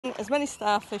As many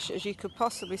starfish as you could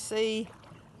possibly see.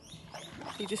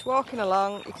 You're just walking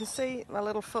along, you can see my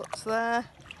little foot's there,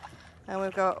 and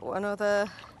we've got another.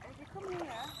 If you come here,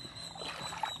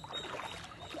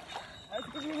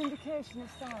 to give you an indication of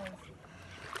size.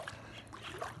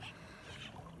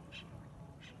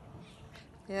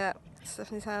 Yeah,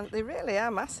 Stephanie's hand. They really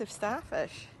are massive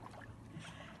starfish.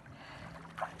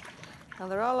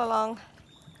 And they're all along.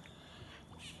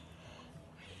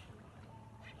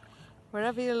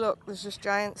 Wherever you look, there's just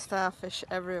giant starfish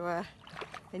everywhere.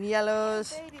 In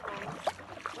yellows. Baby ones.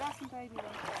 There are some baby ones.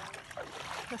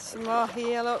 There's some more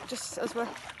here, look, just as we're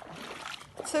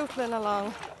tootling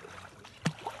along.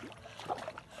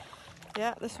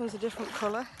 Yeah, this one's a different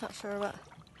colour, not sure about.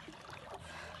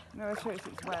 No, I sure it's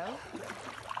well.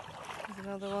 There's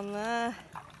another one there.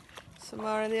 Some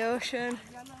more in the ocean.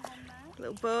 Yellow one there.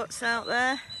 Little boats out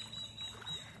there.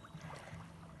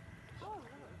 Oh,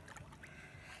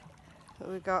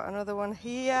 really? We've got another one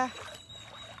here.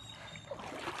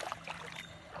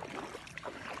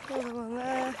 Another one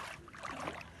there.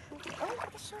 Oh,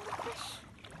 a shoal of fish.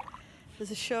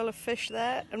 There's a shoal of fish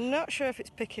there. I'm not sure if it's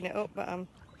picking it up, but I'll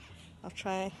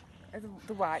try.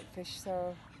 The white fish,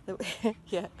 so.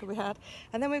 Yeah, we had.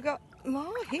 And then we've got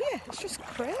more here. It's just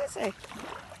crazy.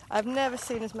 I've never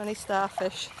seen as many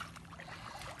starfish.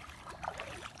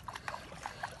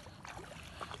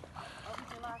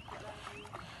 Obviously like it round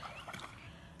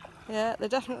here. Yeah, they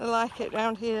definitely like it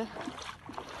round here.